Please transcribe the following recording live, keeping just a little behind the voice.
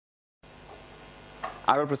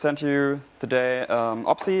I will present to you today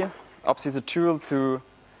opsi. Opsi is a tool to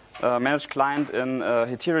manage client in a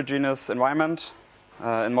heterogeneous environment.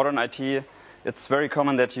 In modern IT, it's very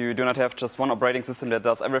common that you do not have just one operating system that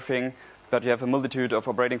does everything, but you have a multitude of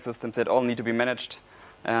operating systems that all need to be managed,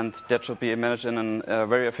 and that should be managed in a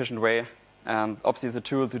very efficient way. And opsi is a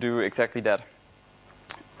tool to do exactly that.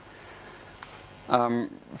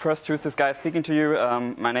 First, who's this guy speaking to you?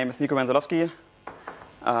 My name is Nico Wenzelowski.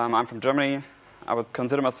 I'm from Germany. I would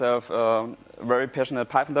consider myself a very passionate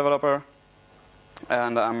Python developer,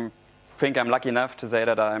 and I think I'm lucky enough to say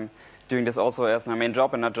that I'm doing this also as my main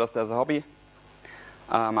job and not just as a hobby.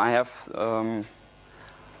 I have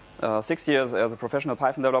 6 years as a professional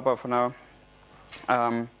Python developer for now,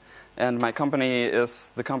 and my company is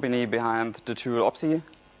the company behind the tool opsi.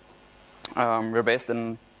 We're based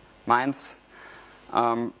in Mainz.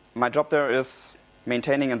 My job there is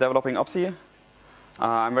maintaining and developing opsi.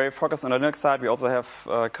 I'm very focused on the Linux side. We also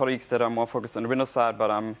have colleagues that are more focused on the Windows side, but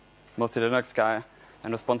I'm mostly the Linux guy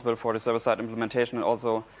and responsible for the server-side implementation and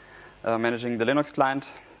also managing the Linux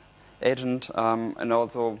client agent. And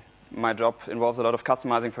also my job involves a lot of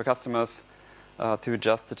customizing for customers to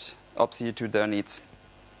adjust opsi to their needs.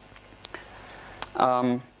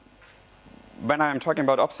 When I'm talking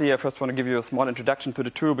about opsi, I first want to give you a small introduction to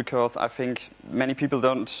the tool because I think many people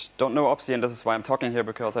don't know opsi, and this is why I'm talking here,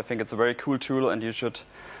 because I think it's a very cool tool and you should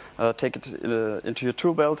take it into your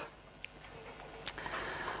tool belt.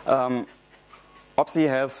 Opsi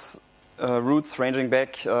has roots ranging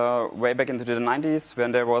back way back into the 90s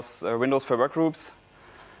when there was Windows for Workgroups.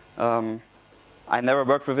 I never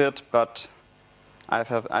worked with it, but I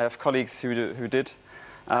have colleagues who did.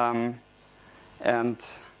 And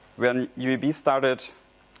when UEB started,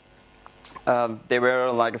 they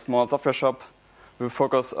were like a small software shop who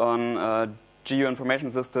focused on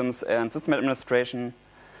geo-information systems and system administration.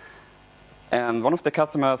 And one of the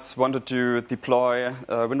customers wanted to deploy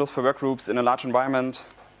Windows for Workgroups in a large environment.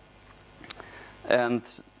 And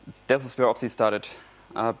this is where opsi started.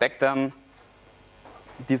 Back then,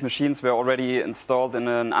 these machines were already installed in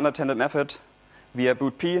an unattended method via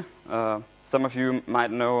bootp. Some of you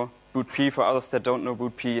might know bootp. For others that don't know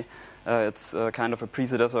bootp, it's kind of a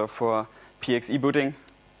predecessor for PXE booting.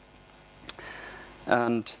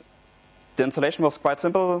 And the installation was quite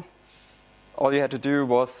simple. All you had to do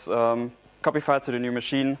was copy files to the new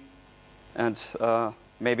machine and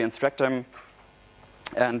maybe extract them,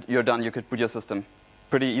 and you're done. You could boot your system.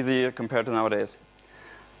 Pretty easy compared to nowadays.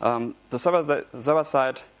 The server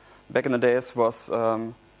side back in the days was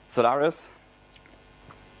Solaris,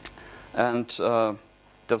 and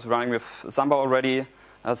that was running with Samba already.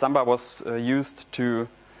 Samba was used to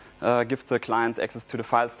give the clients access to the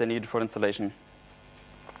files they needed for installation.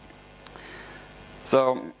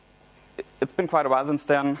 So it's been quite a while since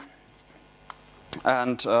then,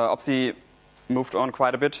 and opsi moved on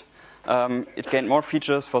quite a bit. It gained more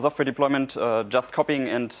features for software deployment. Just copying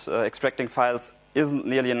and extracting files isn't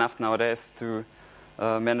nearly enough nowadays to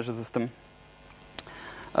manage the system.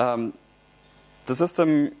 The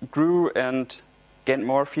system grew and gained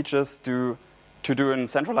more features to do a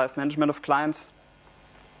centralized management of clients.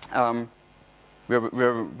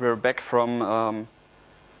 We're back from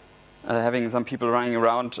having some people running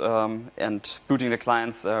around and booting the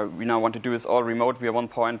clients. We now want to do this all remote. We have one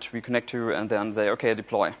point we connect to and then say, okay,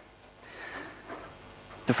 deploy.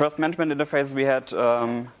 The first management interface we had,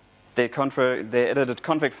 they edited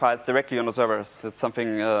config files directly on the servers. It's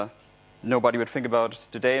something nobody would think about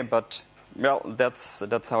today, but well,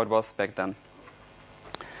 that's how it was back then.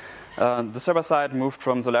 The server side moved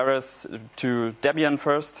from Solaris to Debian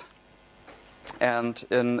first, and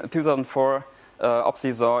in 2004,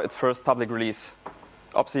 opsi saw its first public release.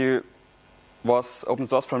 Opsi was open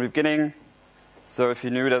source from the beginning, so if you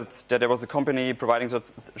knew that there was a company providing such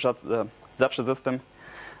a system,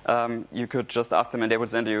 you could just ask them and they would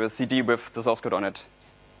send you a CD with the source code on it.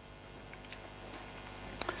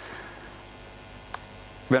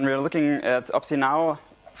 When we're looking at opsi now,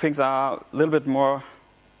 things are a little bit more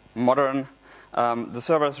modern. The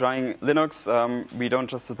server is running Linux. We don't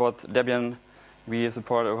just support Debian. We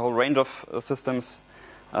support a whole range of systems.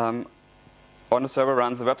 On the server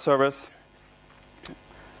runs a web service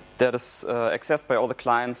that is accessed by all the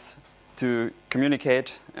clients to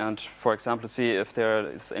communicate and, for example, to see if there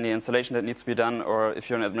is any installation that needs to be done, or if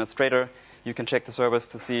you're an administrator, you can check the service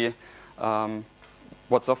to see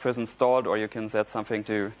what software is installed, or you can set something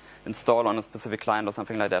to install on a specific client or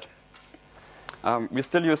something like that. We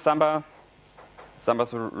still use Samba. Samba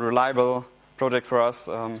is a reliable project for us,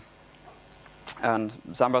 and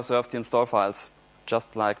Samba serves the install files,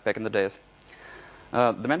 just like back in the days.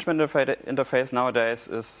 The management interface nowadays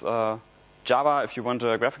is Java if you want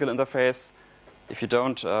a graphical interface. If you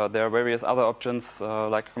don't, there are various other options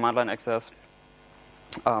like command line access,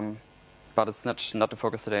 but it's not the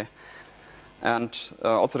focus today. And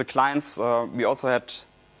also the clients, we also had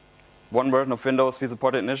one version of Windows we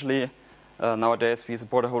supported initially. Nowadays we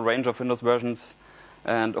support a whole range of Windows versions.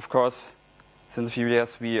 And of course, since a few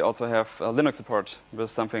years, we also have Linux support, which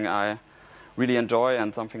is something I really enjoy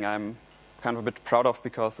and something I'm kind of a bit proud of,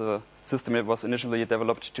 because the system it was initially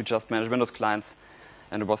developed to just manage Windows clients.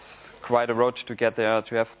 And it was quite a road to get there,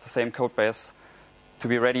 to have the same code base, to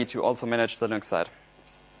be ready to also manage the Linux side.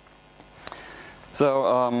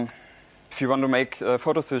 So if you want to make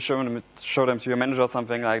photos to show them to your manager or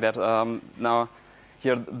something like that, now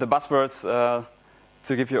here the buzzwords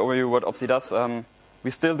to give you an overview what opsi does. We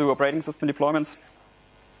still do operating system deployments.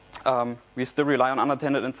 We still rely on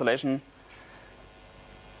unattended installation.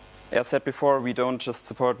 As said before, we don't just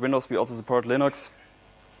support Windows, we also support Linux.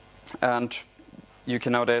 And you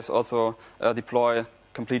can nowadays also deploy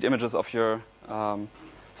complete images of your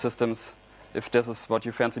systems if this is what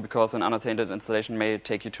you fancy, because an unattended installation may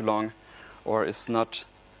take you too long or is not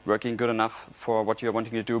working good enough for what you're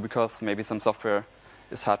wanting to do, because maybe some software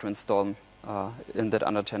is hard to install in that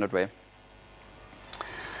unattended way.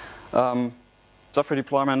 Software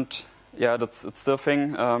deployment, yeah, it's still a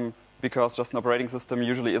thing, because just an operating system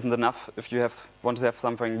usually isn't enough. If you want to have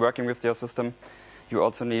something working with your system, you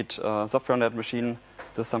also need software on that machine.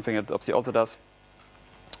 This is something that opsi also does.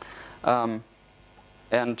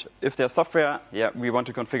 And if there's software, yeah, we want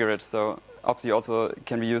to configure it. So opsi also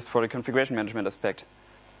can be used for the configuration management aspect.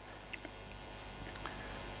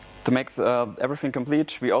 To make everything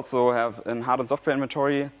complete, we also have a hard and software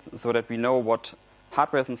inventory, so that we know what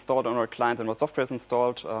hardware is installed on our client and what software is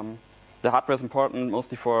installed. The hardware is important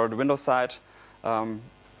mostly for the Windows side,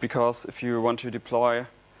 because if you want to deploy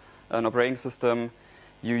an operating system,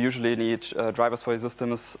 you usually need drivers for your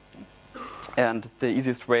systems. And the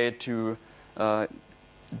easiest way to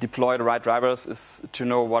deploy the right drivers is to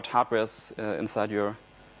know what hardware is inside your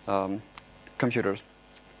computers.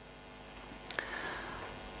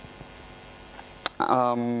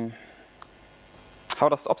 How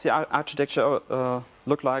does the opsi architecture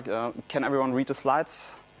look like? Can everyone read the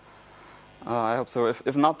slides? I hope so.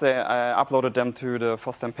 If not, I uploaded them to the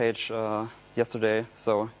FOSDEM page yesterday,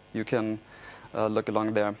 so you can look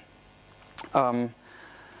along there. On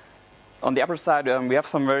the upper side, we have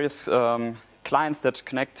some various clients that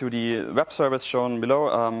connect to the web service shown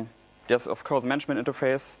below. There's, of course, a management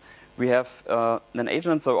interface. We have an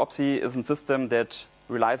agent, so opsi is a system that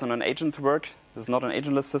relies on an agent to work. It's not an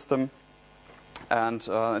agentless system. And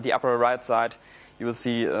at the upper right side, you will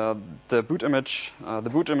see the boot image. The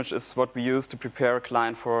boot image is what we use to prepare a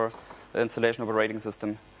client for the installation of a operating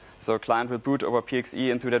system. So a client will boot over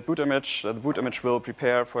PXE into that boot image. The boot image will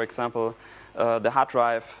prepare, for example, the hard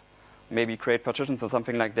drive, maybe create partitions or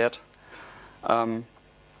something like that. And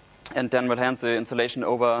then we'll hand the installation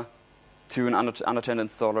over to an unattended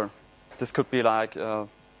installer. This could be like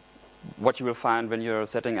what you will find when you're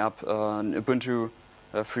setting up an Ubuntu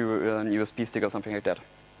through an USB stick or something like that.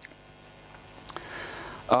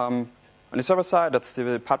 On the server side, that's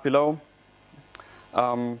the part below.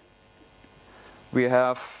 We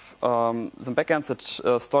have some backends that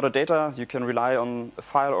store the data. You can rely on a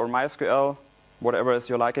file or MySQL, whatever is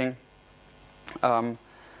your liking.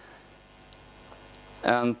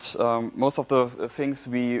 And most of the things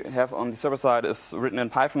we have on the server side is written in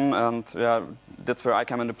Python, and yeah, that's where I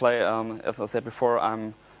come into play. As I said before,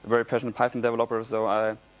 I'm a very passionate Python developer, so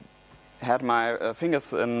I had my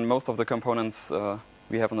fingers in most of the components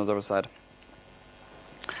we have on the server side.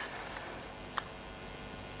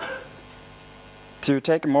 To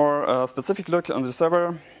take a more specific look on the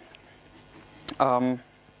server, as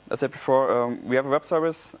I said before, we have a web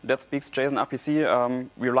service that speaks JSON RPC.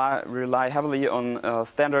 We rely heavily on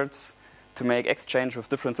standards to make exchange with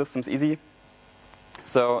different systems easy.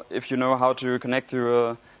 So if you know how to connect to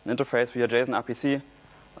an interface via JSON RPC,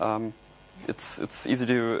 it's easy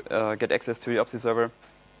to get access to the opsi server.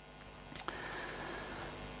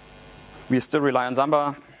 We still rely on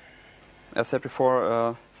Samba. As said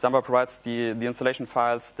before, Samba provides the installation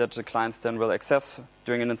files that the clients then will access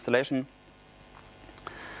during an installation.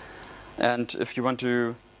 And if you want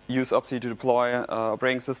to use opsi to deploy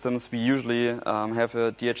operating systems, we usually have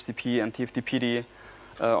a DHCP and TFTPD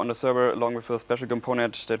on the server, along with a special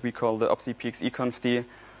component that we call the opsi PXE confd,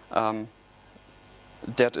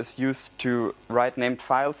 that is used to write named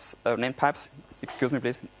files, named pipes. Excuse me,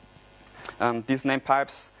 please. These named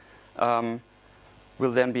pipes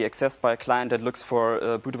will then be accessed by a client that looks for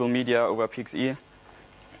bootable media over PXE.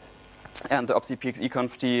 And the opsi PXE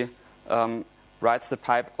confd writes the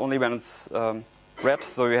pipe only when it's read.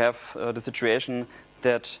 So you have the situation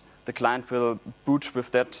that the client will boot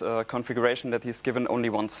with that configuration that he's given only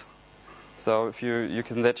once. So if you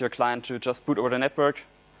can set your client to just boot over the network,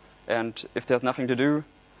 and if there's nothing to do,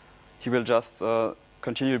 he will just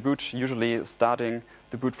continue to boot, usually starting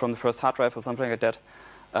the boot from the first hard drive or something like that.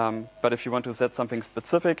 But if you want to set something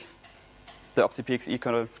specific, the opsi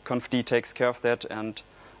pxe-confd takes care of that and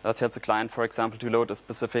tells the client, for example, to load a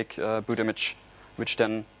specific boot image, which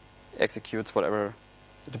then executes whatever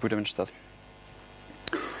the boot image does.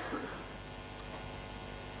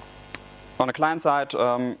 On the client side,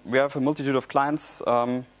 we have a multitude of clients.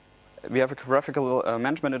 We have a graphical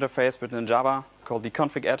management interface written in Java called the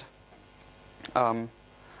config-add.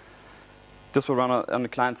 This will run on the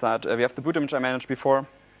client side. We have the boot image I mentioned before.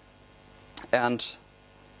 And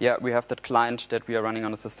yeah, we have that client that we are running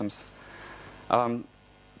on the systems. The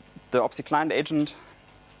opsi client agent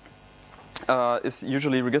is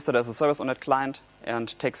usually registered as a service on that client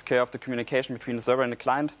and takes care of the communication between the server and the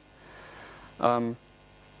client.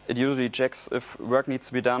 It usually checks if work needs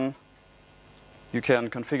to be done. You can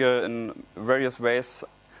configure in various ways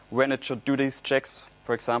when it should do these checks.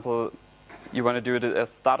 For example, you want to do it as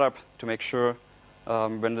startup to make sure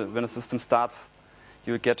when the system starts,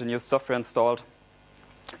 you get a new software installed.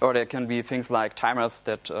 Or there can be things like timers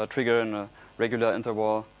that trigger in a regular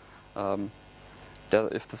interval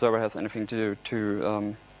if the server has anything to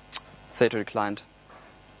say to the client.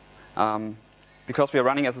 Because we are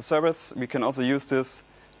running as a service, we can also use this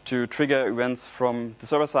to trigger events from the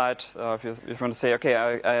server side. If you want to say, okay,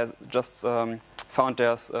 I just found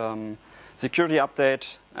there's security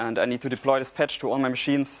update and I need to deploy this patch to all my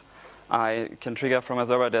machines, I can trigger from a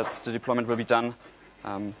server that the deployment will be done.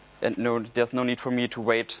 And there's no need for me to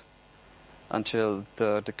wait until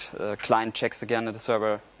the client checks again at the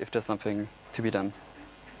server if there's something to be done.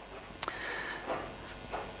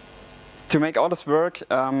 To make all this work,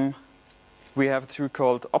 we have a tool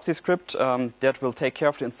called opsi script that will take care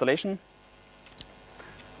of the installation.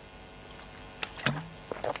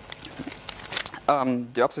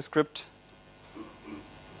 The opsi script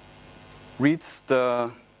reads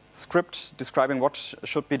the script describing what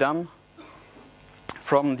should be done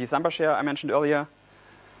from the Samba share I mentioned earlier,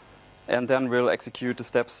 and then will execute the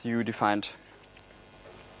steps you defined.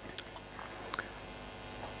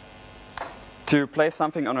 To place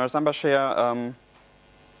something on our Samba share,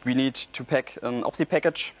 we need to pack an opsi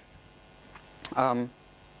package. This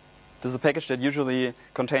is a package that usually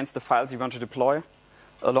contains the files you want to deploy,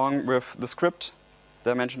 along with the script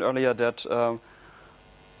that I mentioned earlier that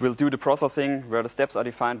will do the processing where the steps are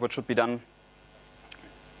defined, what should be done.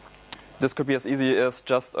 This could be as easy as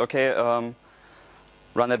just, okay,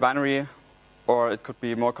 run that binary, or it could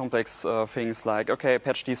be more complex things like, okay,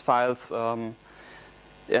 patch these files,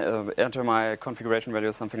 enter my configuration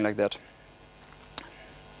value, something like that.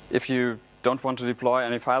 If you don't want to deploy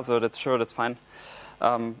any files, so that's fine.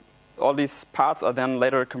 All these parts are then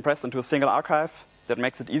later compressed into a single archive that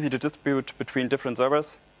makes it easy to distribute between different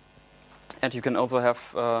servers. And you can also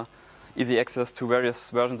have easy access to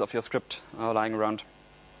various versions of your script lying around.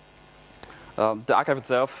 The archive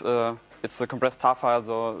itself, it's a compressed tar file,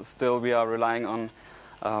 so still we are relying on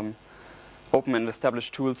open and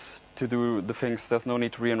established tools to do the things. There's no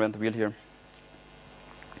need to reinvent the wheel here.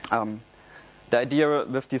 The idea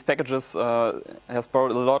with these packages has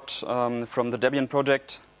borrowed a lot from the Debian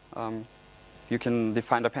project. You can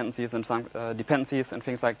define dependencies and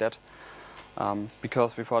things like that.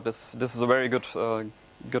 Because we thought this is a very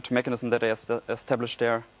good mechanism that they established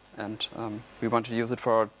there, and we want to use it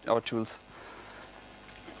for our tools.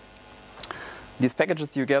 These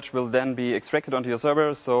packages you get will then be extracted onto your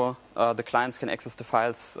server, so the clients can access the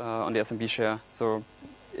files on the SMB share. So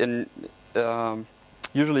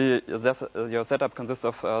usually your setup consists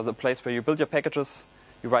of the place where you build your packages,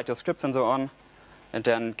 you write your scripts and so on, and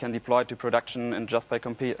then can deploy it to production and just by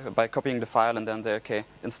copying the file and then say, okay,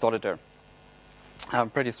 install it there.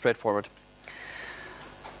 Pretty straightforward.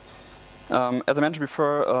 As I mentioned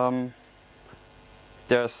before,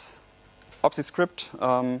 there's opsi script.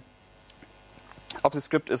 Opsi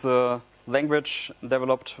script is a language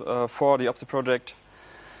developed for the opsi project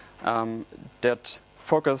that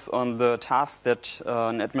focus on the tasks that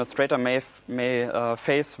an administrator may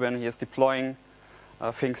face when he is deploying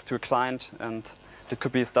things to a client. And it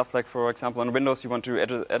could be stuff like, for example, on Windows you want to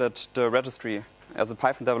edit the registry. As a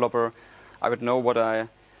Python developer, I would know what I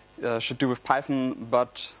should do with Python,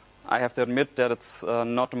 but I have to admit that it's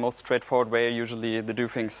not the most straightforward way usually to do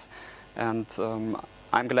things. And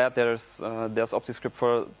I'm glad there's opsi script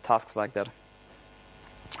for tasks like that.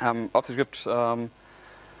 opsi script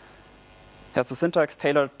has a syntax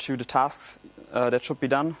tailored to the tasks that should be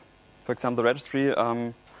done, for example, the registry,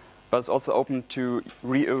 but it's also open to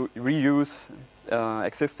reuse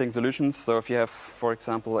existing solutions. So if you have, for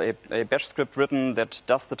example, a bash script written that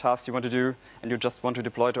does the task you want to do, and you just want to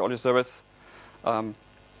deploy it to all your servers,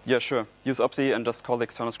 yeah, sure, use opsi and just call the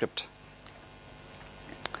external script.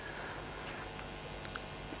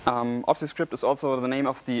 Opsi script is also the name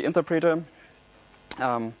of the interpreter.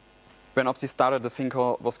 When opsi started, the thing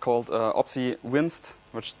was called opsi winst,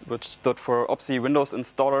 which stood for opsi Windows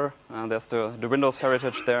installer. There's the Windows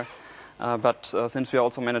heritage there. But since we are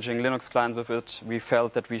also managing Linux clients with it, we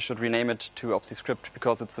felt that we should rename it to opsi script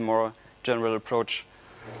because it's a more general approach.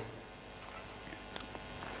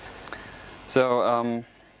 So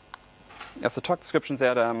as the talk description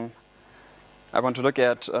said, I want to look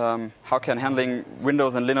at how can handling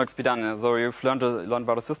Windows and Linux be done. So you've learned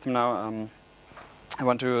about the system now. I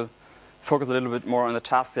want to focus a little bit more on the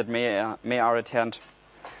tasks that may are at hand.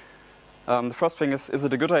 The first thing is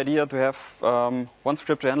it a good idea to have one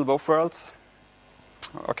script to handle both worlds?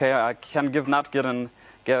 Okay, I can give you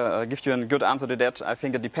a good answer to that. I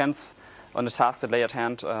think it depends on the tasks that lay at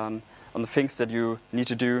hand, on the things that you need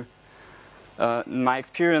to do. In my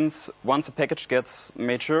experience, once a package gets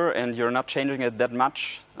mature and you're not changing it that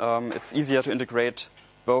much, it's easier to integrate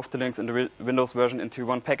both the Linux and the Windows version into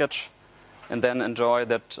one package, and then enjoy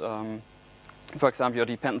that. For example, your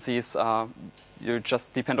dependencies, you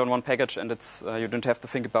just depend on one package, and it's you don't have to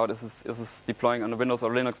think about is this deploying on a Windows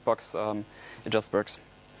or Linux box. It just works.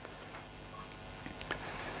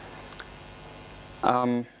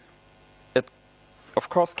 It, of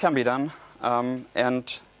course, can be done,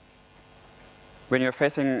 and when you're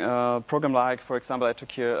facing a program like, for example, I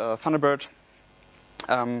took here Thunderbird,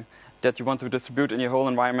 that you want to distribute in your whole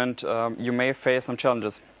environment, you may face some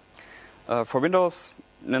challenges. For Windows,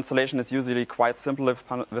 an installation is usually quite simple with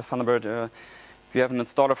Thunderbird. You have an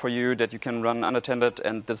installer for you that you can run unattended,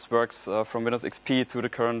 and this works from Windows XP to the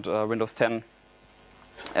current Windows 10,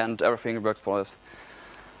 and everything works for us.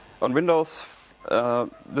 On Windows,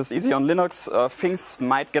 this is easy. On Linux, things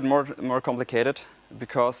might get more complicated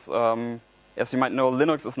because, as you might know,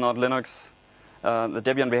 Linux is not Linux. The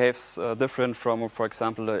Debian behaves different from, for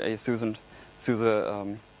example, a SUSE.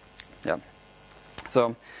 Yeah.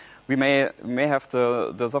 So we may have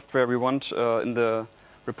the software we want in the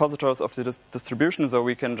repositories of the distribution, so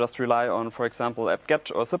we can just rely on, for example,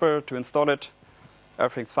 apt-get or zipper to install it.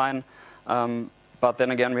 Everything's fine. But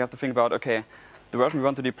then again, we have to think about, okay, the version we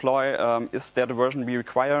want to deploy, is that the version we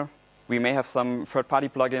require? We may have some third-party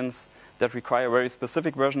plugins that require a very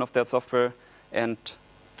specific version of that software, and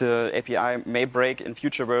the API may break in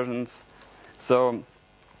future versions. So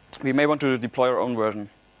we may want to deploy our own version.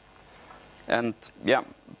 And yeah,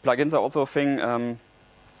 plugins are also a thing.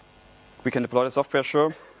 We can deploy the software,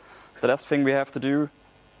 sure. The last thing we have to do,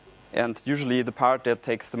 and usually the part that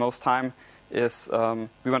takes the most time, is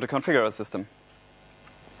we want to configure a system.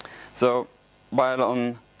 So while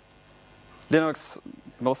on Linux,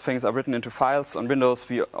 most things are written into files, on Windows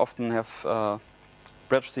we often have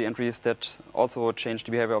registry entries that also change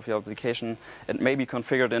the behavior of your application and may be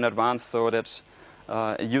configured in advance so that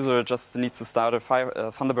a user just needs to start a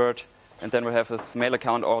Thunderbird, and then we have his mail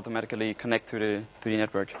account automatically connect to the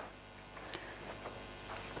network.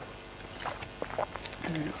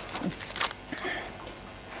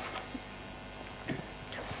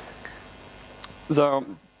 So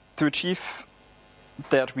to achieve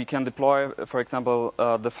that, we can deploy, for example,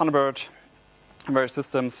 the Thunderbird in various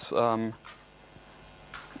systems.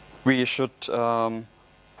 We should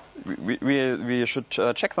we should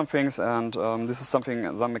check some things, and this is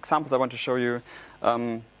some examples I want to show you.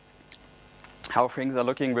 How things are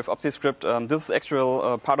looking with opsi script. This is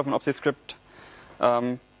actual part of an opsi script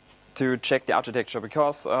to check the architecture,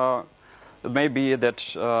 because it may be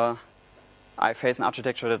that I face an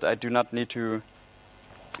architecture that I do not need to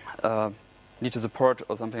support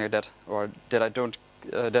or something like that, or that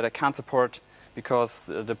I can't support because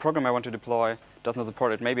the program I want to deploy does not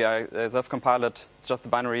support it. Maybe I self-compile it, it's just a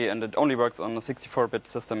binary, and it only works on a 64-bit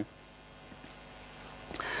system.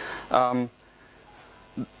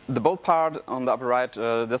 The bold part on the upper right,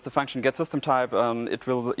 that's the function getSystemType. It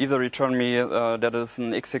will either return me that is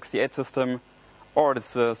an x68 system or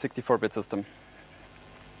it's a 64-bit system.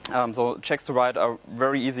 So checks to write are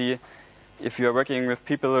very easy. If you are working with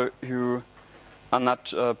people who are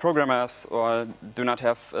not programmers or do not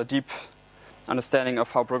have a deep understanding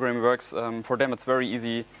of how programming works, for them it's very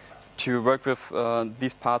easy to work with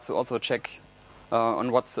these parts to also check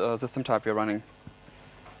on what system type you're running.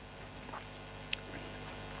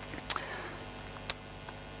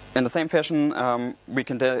 In the same fashion, we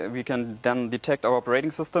can then detect our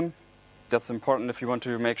operating system. That's important if you want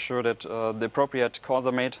to make sure that the appropriate calls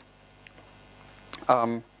are made.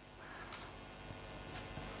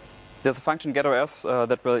 There's a function getOS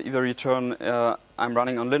that will either return I'm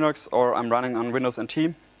running on Linux or I'm running on Windows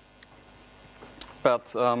NT.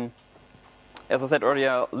 But as I said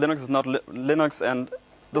earlier, Linux is not Linux, and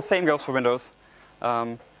the same goes for Windows.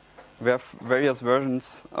 We have various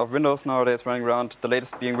versions of Windows nowadays running around, the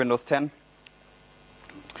latest being Windows 10.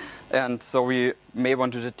 And so we may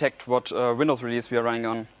want to detect what Windows release we are running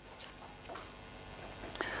on.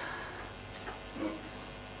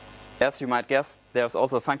 As you might guess, there's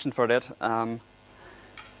also a function for that.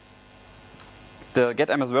 The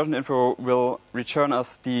getMS version info will return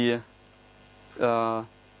us the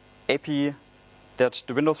AP that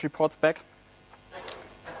the Windows reports back.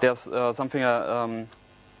 There's something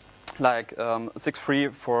like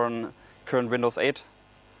 6.3 for an current Windows 8.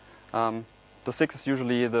 The 6 is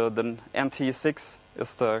usually the NT6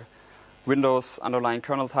 is the Windows underlying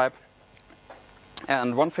kernel type.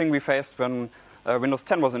 And one thing we faced when Windows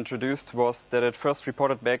 10 was introduced was that it first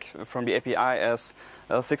reported back from the API as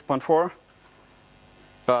 6.4,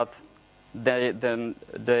 but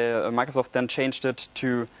Microsoft then changed it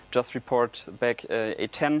to just report back a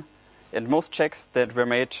 10. And most checks that were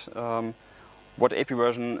made, what AP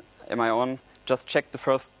version am I on, just checked the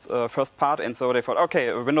first part, and so they thought,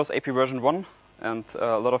 okay, Windows AP version 1, and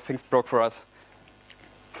a lot of things broke for us.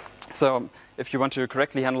 So if you want to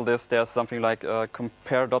correctly handle this, there's something like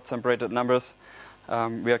compare.separated numbers,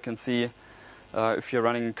 where you can see if you're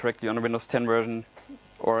running correctly on a Windows 10 version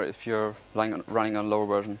or if you're running on a lower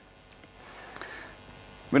version.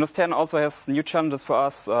 Windows 10 also has new challenges for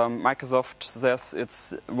us. Microsoft says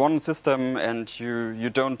it's one system and you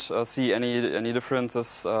don't see any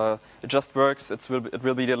differences. It just works. It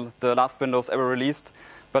will be the last Windows ever released.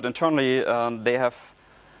 But internally they have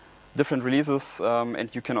different releases,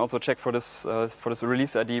 and you can also check for this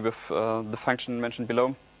release ID with the function mentioned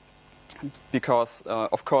below. Because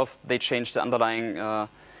of course they change the underlying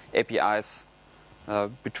APIs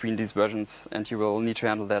between these versions, and you will need to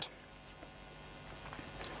handle that.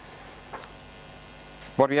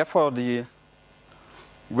 What we have for the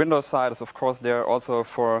Windows side is, of course, there also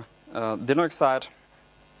for the Linux side.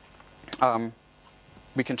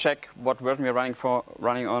 We can check what version we are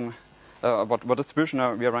running on, what distribution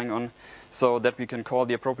we are running on, so that we can call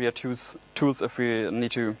the appropriate tools if we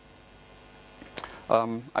need to.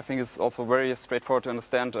 I think it's also very straightforward to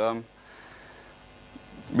understand.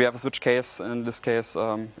 We have a switch case in this case,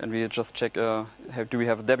 and we just check do we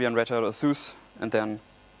have a Debian, Red Hat, or SUSE, and then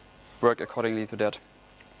work accordingly to that.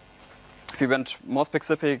 If we want more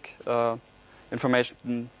specific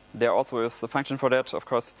information, there also is a function for that, of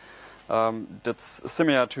course. That's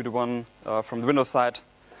similar to the one from the Windows side,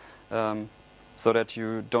 so that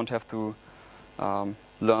you don't have to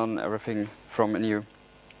learn everything from anew.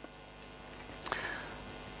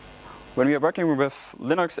 When we are working with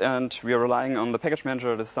Linux and we are relying on the package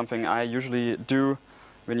manager, this is something I usually do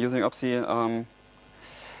when using opsi.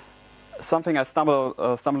 Something I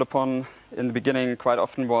stumbled upon in the beginning quite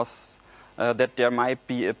often was that there might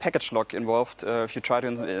be a package lock involved if you try to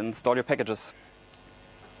install your packages.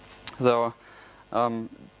 So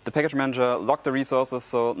the package manager locked the resources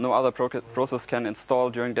so no other process can install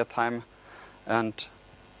during that time. And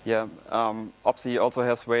yeah, opsi also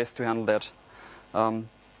has ways to handle that.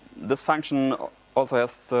 This function also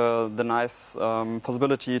has the nice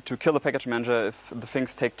possibility to kill the package manager if the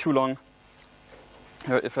things take too long.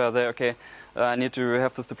 If I say, okay, I need to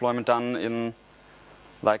have this deployment done in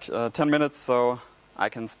like 10 minutes, so I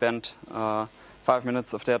can spend 5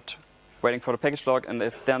 minutes of that waiting for the package log, and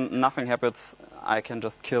if then nothing happens, I can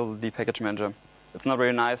just kill the package manager. It's not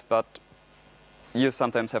very nice, but you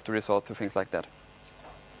sometimes have to resort to things like that.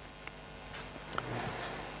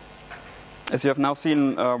 As you have now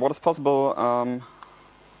seen what is possible,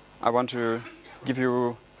 I want to give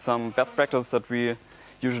you some best practice that we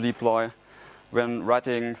usually deploy when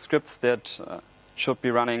writing scripts that should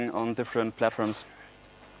be running on different platforms.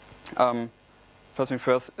 First thing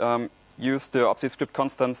first, use the opsi script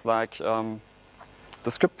constants like the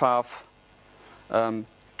script path to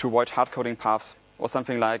avoid hard coding paths, or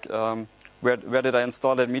something like where did I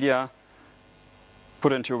install that media,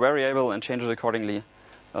 put it into a variable and change it accordingly.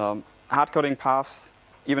 Hard coding paths,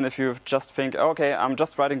 even if you just think, okay, I'm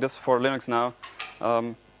just writing this for Linux now,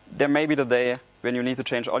 there may be the day when you need to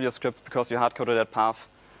change all your scripts because you hard coded that path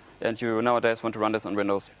and you nowadays want to run this on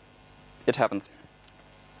Windows. It happens.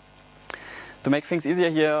 To make things easier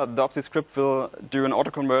here, the opsi script will do an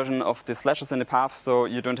auto-conversion of the slashes in the path, so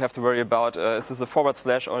you don't have to worry about is this a forward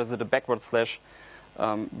slash or is it a backward slash,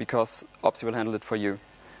 because opsi will handle it for you.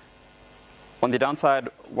 On the downside,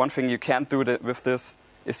 one thing you can't do with this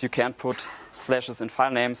is you can't put slashes in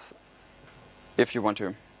file names if you want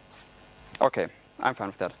to. Okay, I'm fine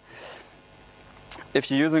with that.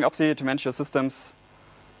 If you're using opsi to manage your systems,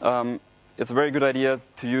 it's a very good idea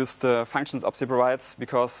to use the functions opsi provides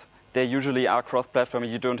because they usually are cross-platform.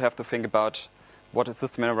 You don't have to think about what a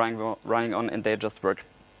system you're running on, and they just work.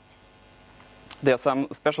 There are some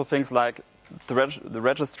special things like the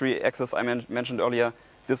registry access I mentioned earlier.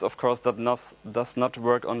 This, of course, does not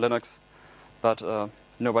work on Linux, but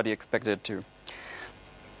nobody expected it to.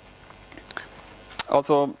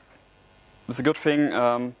 Also, it's a good thing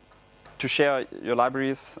to share your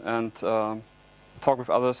libraries and talk with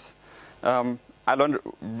others. I learned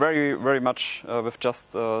very, very much with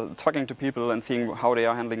just talking to people and seeing how they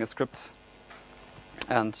are handling a script.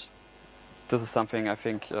 And this is something I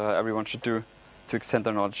think everyone should do to extend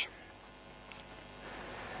their knowledge.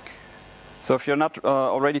 So if you're not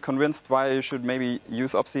already convinced why you should maybe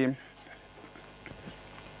use opsi,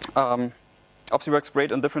 opsi works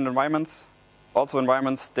great in different environments, also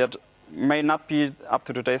environments that may not be up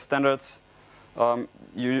to today's standards.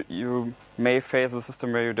 You may face a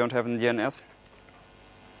system where you don't have an DNS.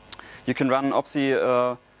 You can run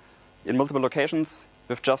opsi in multiple locations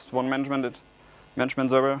with just one management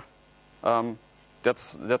server.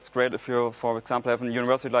 That's great if you, for example, have a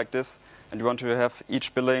university like this and you want to have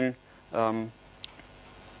each building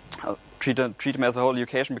treat them as a whole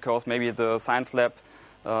education because maybe the science lab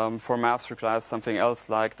for maths requires something else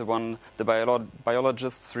like the one the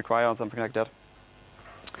biologists require or something like that.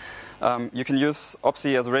 You can use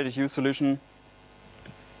opsi as a ready-to-use solution.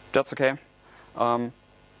 That's okay.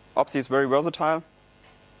 Opsi is very versatile.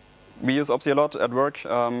 We use opsi a lot at work.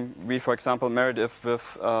 We, for example, married it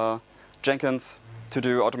with Jenkins to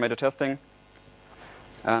do automated testing.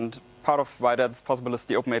 And part of why that's possible is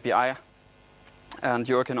the open API. And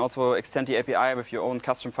you can also extend the API with your own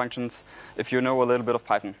custom functions if you know a little bit of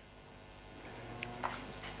Python.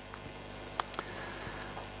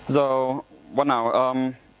 So, what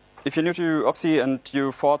now? If you're new to opsi and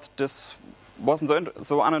you thought this wasn't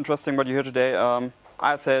so uninteresting what you hear today,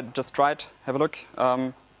 I'd say just try it, have a look,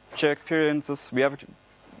 share experiences. We have a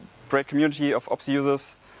great community of opsi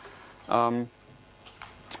users.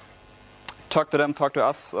 Talk to them, talk to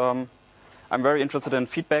us. I'm very interested in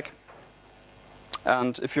feedback.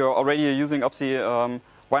 And if you're already using opsi,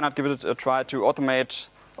 why not give it a try to automate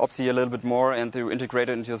opsi a little bit more and to integrate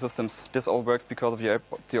it into your systems. This all works because of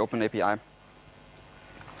the open API.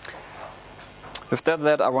 With that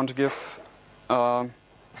said, I want to give a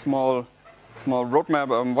small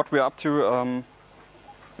roadmap what we are up to.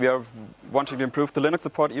 We are wanting to improve the Linux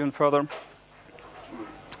support even further,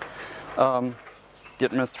 the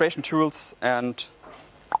administration tools, and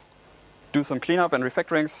do some cleanup and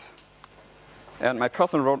refactorings. And my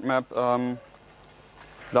personal roadmap,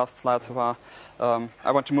 last slide so far,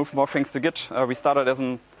 I want to move more things to Git. We started as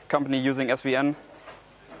a company using SVN,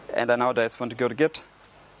 and I nowadays want to go to Git.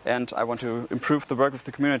 And I want to improve the work with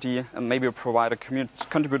the community and maybe provide a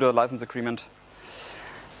contributor license agreement.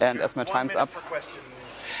 And as my time's up, for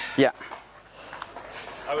questions. Yeah.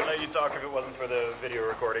 I would let you talk if it wasn't for the video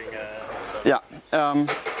recording stuff. Yeah.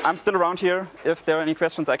 I'm still around here. If there are any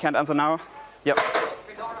questions I can't answer now. Yep.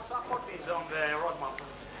 Fedora support is on the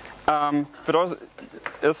roadmap. Fedora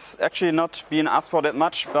is actually not being asked for that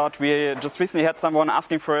much, but we just recently had someone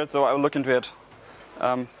asking for it, so I will look into it.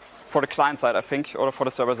 For the client side, I think, or for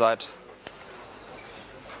the server side.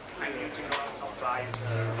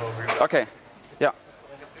 Okay. Yeah.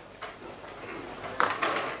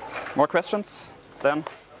 More questions? Then,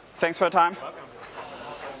 thanks for your time.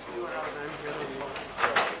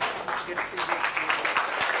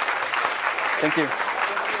 Thank you.